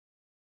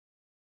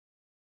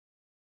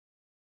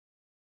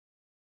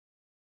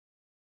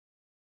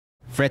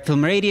Fred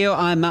Film Radio,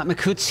 I'm Matt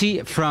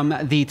Micucci from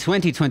the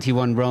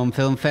 2021 Rome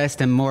Film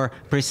Fest, and more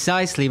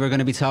precisely we're going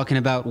to be talking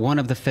about one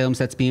of the films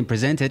that's being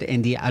presented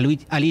in the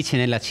Alice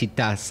nella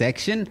Città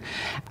section.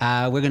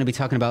 We're going to be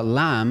talking about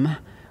Lamb,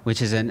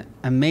 which is an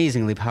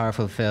amazingly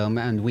powerful film,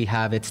 and we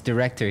have its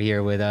director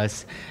here with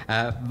us,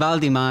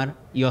 Valdimar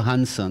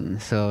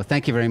Jóhannsson. So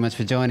thank you very much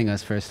for joining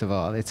us, first of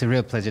all. It's a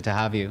real pleasure to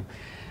have you.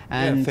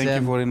 And thank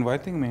you for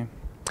inviting me.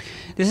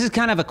 This is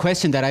kind of a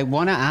question that I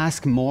want to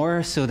ask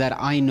more so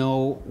that I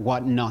know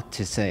what not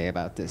to say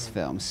about this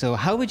film. So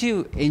how would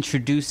you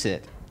introduce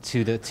it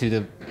to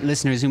the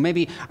listeners who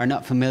maybe are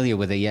not familiar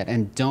with it yet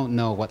and don't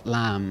know what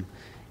Lamb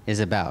is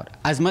about,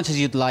 as much as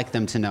you'd like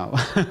them to know?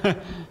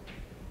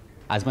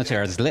 As much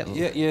or as little?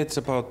 Yeah, it's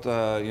about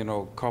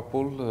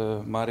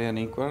couple, Maria and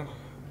Ingvar,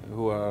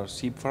 who are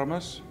sheep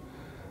farmers,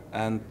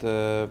 and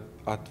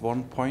at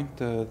one point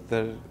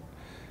there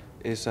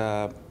is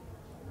a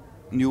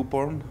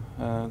newborn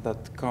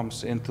that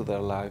comes into their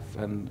life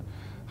and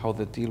how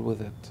they deal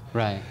with it.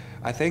 Right.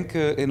 I think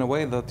in a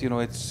way that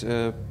it's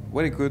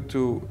very good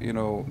to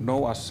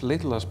know as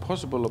little as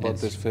possible about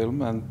this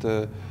film,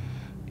 and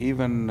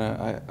even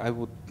I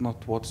would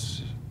not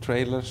watch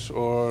trailers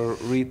or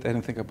read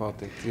anything about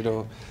it.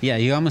 Yeah,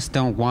 you almost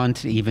don't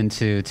want even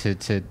to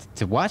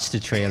watch the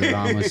trailer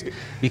almost,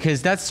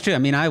 because that's true. I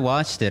mean, I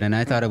watched it and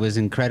I thought it was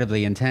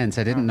incredibly intense.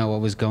 I didn't know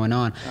what was going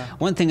on.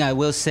 One thing I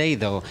will say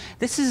though,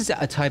 this is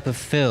a type of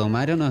film,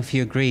 I don't know if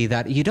you agree,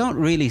 that you don't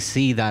really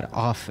see that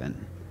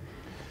often.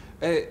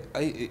 I'm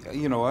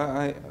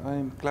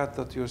glad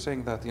that you're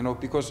saying that,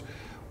 because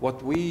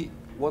what we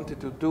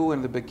wanted to do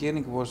in the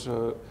beginning was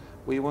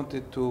we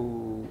wanted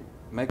to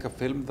make a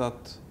film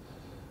that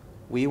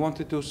we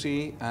wanted to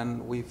see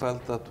and we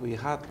felt that we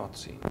had not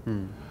seen.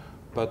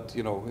 But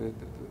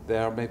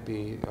there are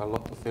maybe a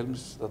lot of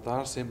films that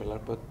are similar,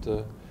 but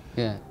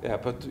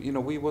but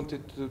we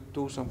wanted to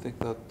do something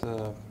that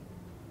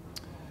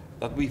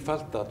that we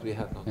felt that we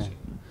had not seen.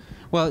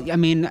 Well, I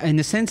mean, in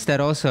the sense that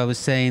also I was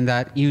saying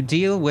that you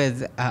deal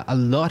with a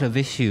lot of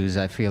issues,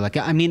 I feel like.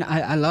 I mean,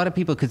 a lot of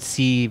people could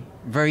see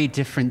very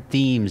different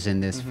themes in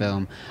this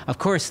film. Of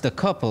course, the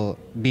couple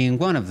being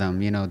one of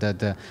them,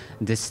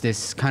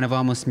 this kind of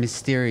almost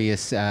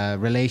mysterious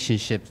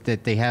relationship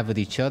that they have with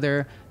each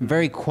other,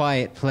 very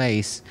quiet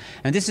place.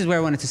 And this is where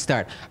I wanted to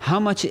start. How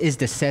much is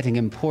the setting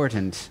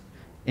important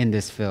in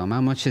this film?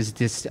 How much is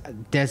this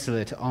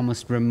desolate,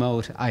 almost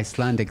remote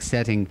Icelandic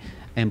setting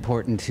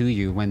important to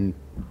you when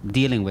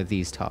dealing with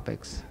these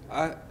topics?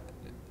 I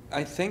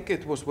think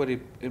it was very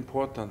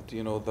important,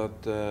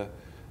 that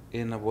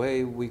in a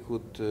way we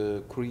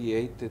could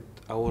create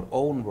our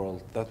own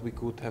world, that we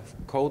could have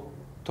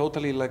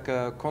totally like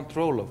a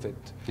control of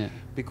it. Yeah.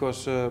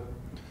 Because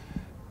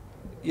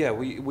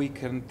we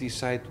can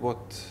decide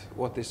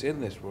what is in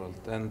this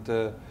world,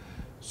 and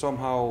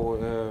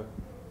somehow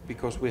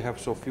because we have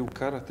so few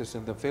characters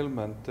in the film,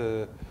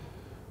 and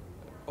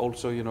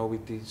also we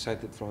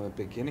decided from the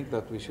beginning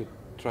that we should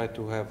try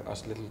to have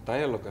as little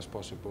dialogue as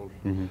possible.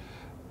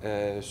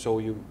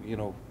 So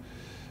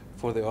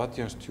for the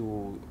audience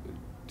to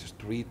just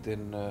read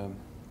in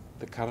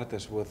the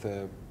characters with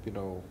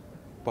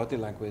body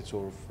language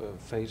or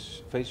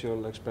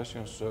facial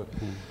expressions.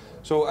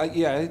 So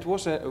it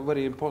was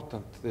very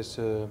important. This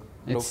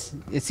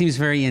it seems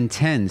very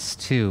intense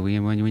too.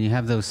 When you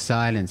have those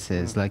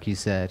silences, like you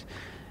said.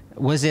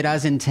 Was it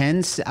as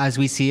intense as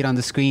we see it on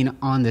the screen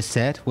on the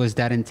set? Was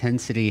that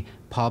intensity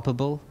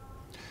palpable?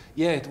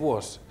 Yeah, it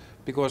was,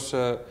 because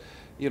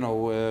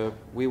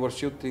we were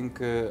shooting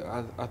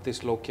at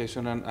this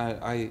location, and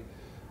I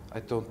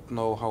don't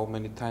know how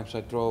many times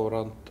I drove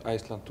around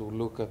Iceland to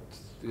look at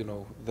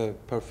the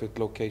perfect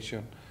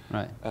location.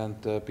 Right.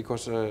 And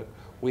because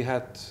we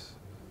had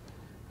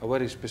a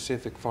very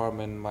specific farm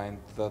in mind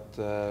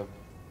that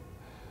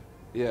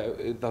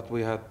that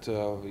we had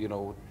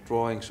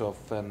drawings of,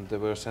 and they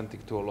were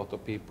sending to a lot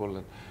of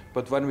people.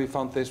 But when we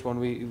found this one,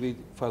 we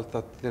felt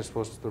that this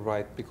was the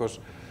right, because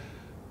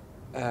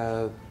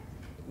the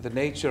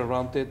nature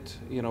around it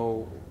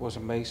was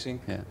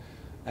amazing. Yeah.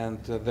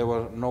 And there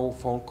were no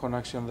phone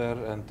connection there,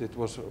 and it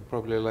was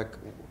probably like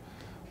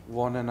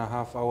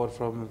 1.5 hours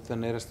from the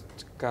nearest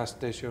gas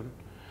station.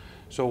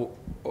 So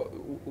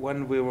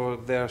when we were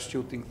there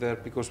shooting there,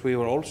 because we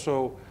were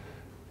also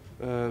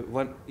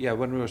when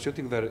we were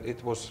shooting there,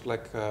 it was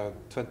like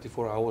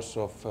 24 hours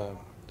of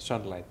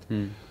sunlight.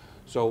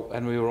 So,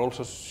 and we were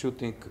also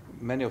shooting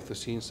many of the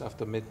scenes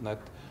after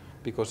midnight,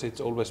 because it's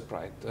always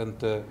bright,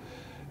 and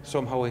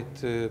somehow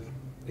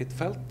it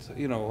felt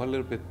a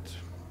little bit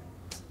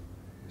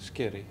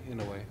scary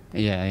in a way.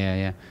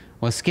 Yeah.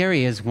 Well,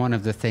 scary is one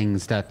of the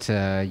things that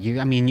a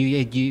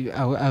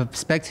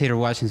spectator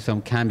watching this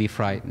film can be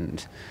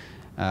frightened.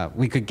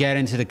 We could get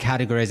into the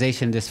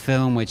categorization of this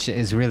film, which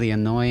is really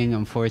annoying.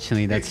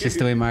 Unfortunately, that's just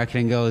the way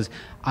marketing goes.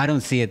 I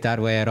don't see it that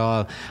way at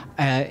all.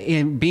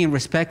 In being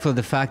respectful of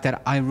the fact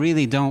that I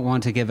really don't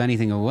want to give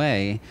anything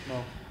away,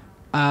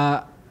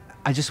 I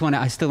still want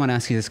to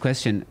ask you this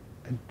question.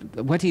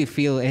 What do you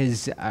feel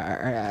is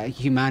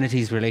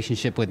humanity's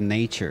relationship with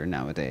nature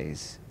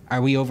nowadays?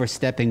 Are we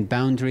overstepping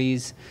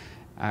boundaries?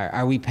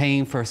 Are we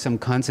paying for some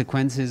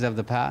consequences of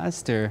the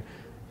past, or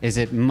is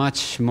it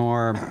much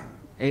more?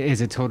 Is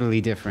it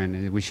totally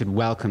different? We should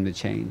welcome the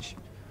change.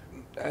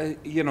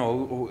 You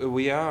know,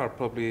 we are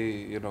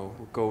probably, you know,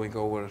 going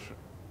over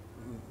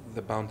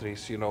the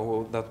boundaries, you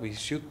know, that we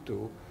should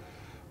do,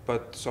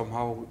 but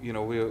somehow, you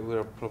know,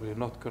 we're probably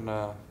not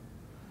gonna.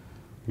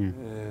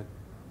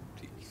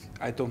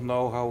 I don't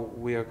know how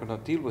we are gonna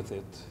deal with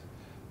it,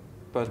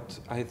 but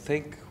I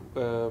think.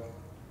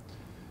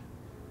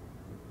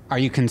 Are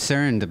you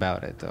concerned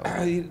about it, though?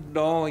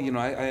 No, you know,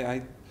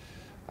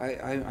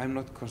 I'm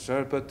not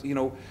concerned, but you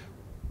know,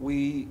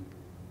 we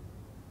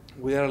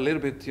are a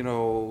little bit, you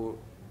know,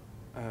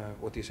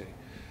 what do you say,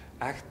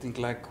 acting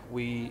like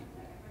we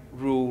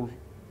rule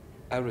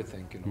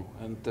everything, you know,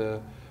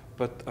 and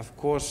but of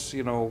course,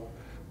 you know,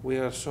 we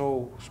are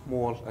so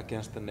small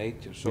against the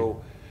nature,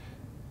 so.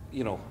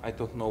 You know, I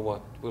don't know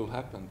what will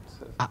happen.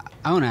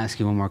 I want to ask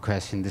you one more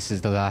question. This is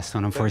the last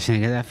one,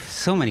 unfortunately. I have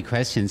so many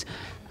questions.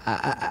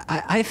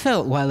 I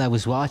felt while I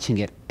was watching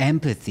it,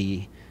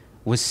 empathy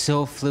was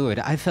so fluid.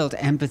 I felt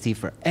empathy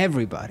for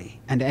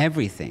everybody and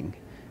everything.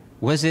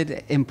 Was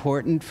it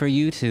important for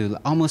you to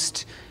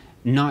almost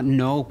not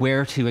know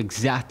where to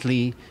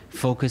exactly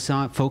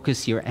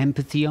focus your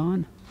empathy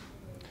on?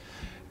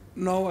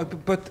 No,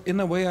 but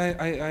in a way,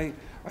 I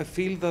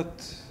feel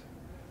that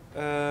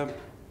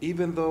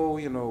even though,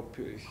 you know,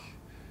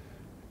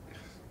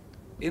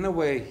 in a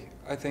way,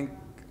 I think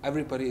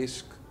everybody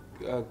is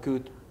a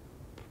good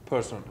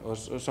person or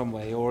some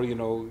way, or you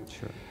know,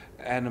 sure.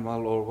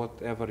 Animal or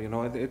whatever, you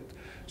know.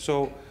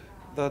 So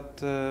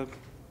that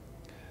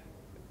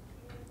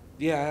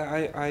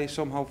yeah, I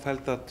somehow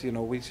felt that, you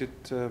know, we should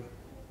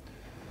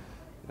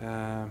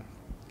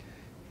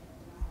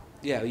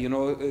yeah, you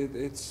know,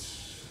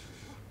 it's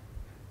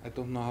I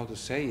don't know how to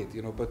say it,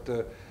 you know, but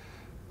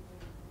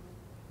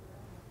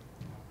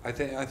I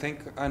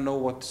think I know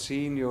what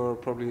scene you're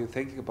probably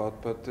thinking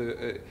about, but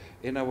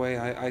in a way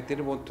I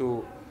didn't want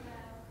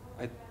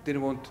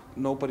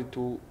nobody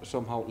to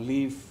somehow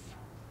leave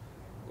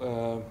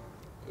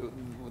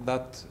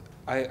that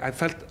I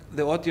felt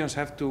the audience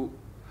have to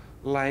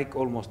like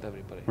almost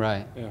everybody.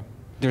 Right. Yeah.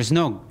 There's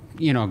no,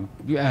 you know,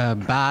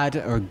 bad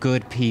or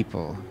good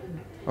people,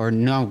 or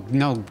no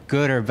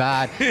good or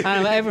bad.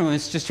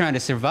 Everyone's just trying to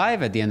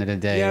survive at the end of the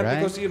day, yeah, right?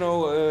 Because you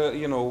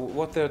know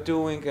what they're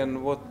doing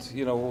and what,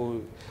 you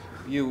know,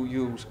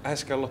 you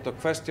ask a lot of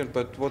questions,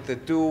 but what they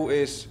do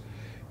is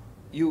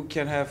you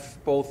can have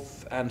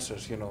both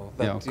answers, you know,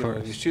 that yeah, of you course.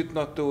 know, you should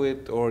not do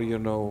it, or you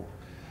know,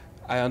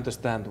 I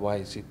understand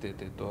why she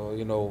did it, or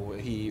you know,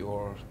 he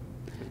or.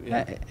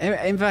 Yeah.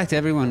 In fact,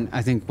 everyone,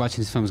 I think,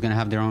 watching this film is going to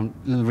have their own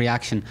little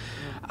reaction.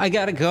 I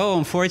gotta go,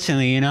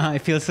 unfortunately. You know, I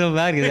feel so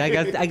bad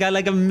because I got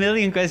like a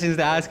million questions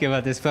to ask you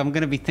about this film. I'm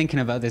going to be thinking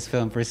about this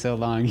film for so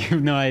long. You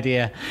have no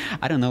idea.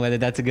 I don't know whether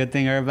that's a good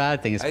thing or a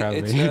bad thing. It's probably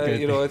it's, a good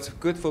you know, thing. it's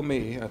good for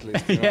me at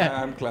least. You know,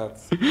 yeah. I'm glad.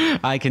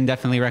 I can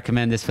definitely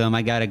recommend this film.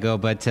 I gotta go,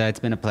 but it's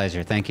been a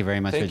pleasure. Thank you very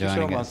much for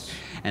joining us. Much.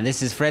 And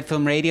this is Fred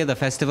Film Radio, the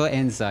Festival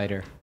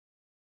Insider.